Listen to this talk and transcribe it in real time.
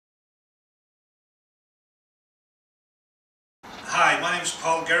my name is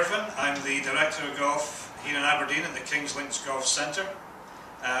Paul Girvan. I'm the Director of Golf here in Aberdeen at the King's Links Golf Centre.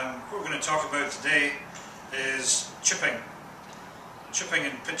 What we're going to talk about today is chipping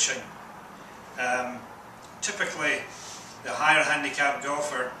and pitching. Typically, the higher handicap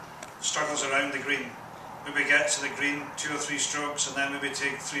golfer struggles around the green. Maybe get to the green 2 or 3 strokes and then maybe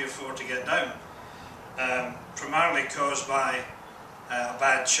take 3 or 4 to get down. Primarily caused by a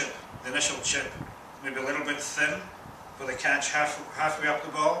bad chip. The initial chip maybe a little bit thin where they catch halfway up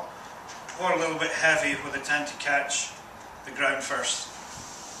the ball, or a little bit heavy where they tend to catch the ground first.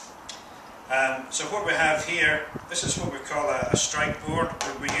 So what we have here, this is what we call a strike board.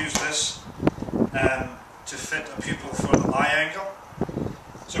 We use this to fit a pupil for the lie angle.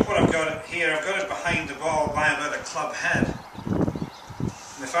 So what I've got here, I've got it behind the ball by about a club head.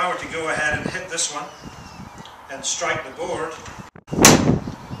 And if I were to go ahead and hit this one and strike the board,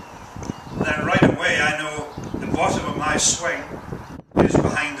 then right away I know the bottom of my swing is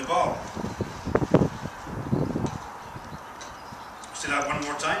behind the ball. Let's do that one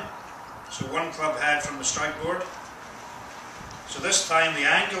more time. So one club head from the strike board. So this time the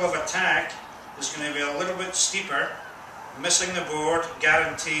angle of attack is going to be a little bit steeper. Missing the board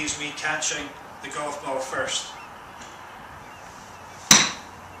guarantees me catching the golf ball first.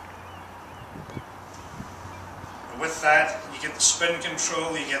 And with that, you get the spin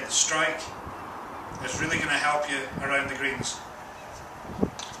control, you get the strike. It's really going to help you around the greens.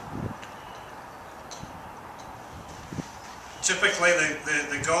 Typically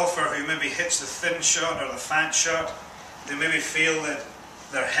the golfer who maybe hits the thin shot or the fat shot, they maybe feel that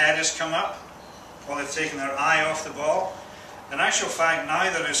their head has come up or they've taken their eye off the ball. In actual fact,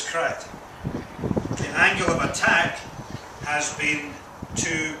 neither is correct. The angle of attack has been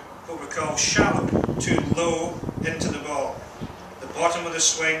too, what we call shallow, too low into the ball. The bottom of the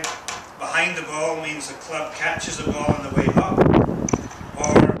swing behind the ball means the club catches the ball on the way up,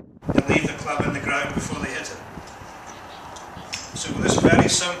 or they leave the club in the ground before they hit it. So with this very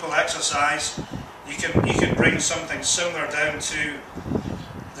simple exercise, you can bring something similar down to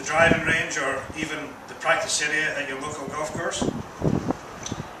the driving range or even the practice area at your local golf course.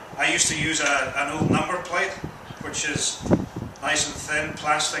 I used to use an old number plate, which is nice and thin,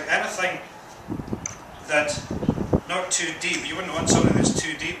 plastic, anything that not too deep. You wouldn't want something that's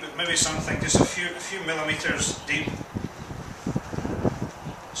too deep, but maybe something just a few millimeters deep,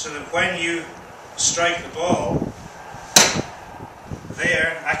 so that when you strike the ball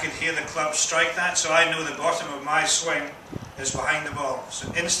there, I could hear the club strike that, so I know the bottom of my swing is behind the ball.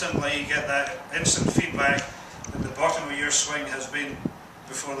 So instantly you get that instant feedback that the bottom of your swing has been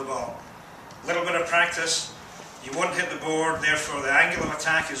before the ball. A little bit of practice, you won't hit the board, therefore the angle of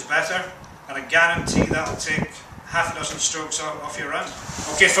attack is better, and I guarantee that'll take half a dozen strokes off your round.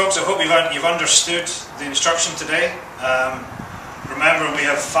 Okay folks, I hope you've understood the instruction today. Remember, we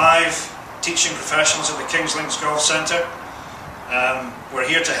have 5 teaching professionals at the King's Links Golf Centre. We're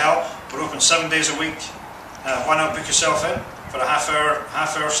here to help. We're open 7 days a week. Why not book yourself in for a half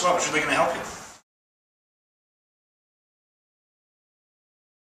hour slot? It's really going to help you.